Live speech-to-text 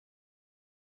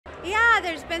Yeah,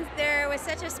 there was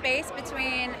such a space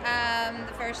between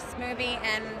the first movie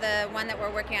and the one that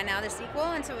we're working on now, the sequel,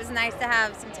 and so it was nice to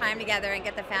have some time together and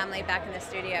get the family back in the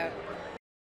studio.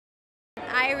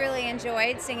 I really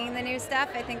enjoyed singing the new stuff.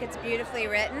 I think it's beautifully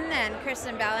written, and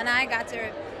Kristen Bell and I got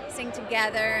to sing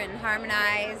together and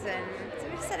harmonize, and so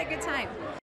we just had a good time.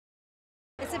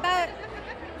 It's about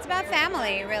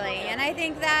family, really, and I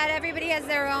think that everybody has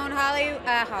their own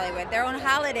their own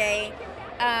holiday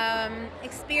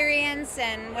experience,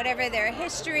 and whatever their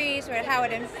history, sort of how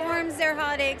it informs their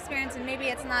holiday experience. And maybe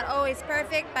it's not always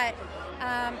perfect, but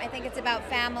I think it's about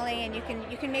family, and you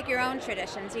can make your own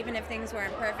traditions, even if things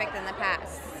weren't perfect in the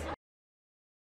past.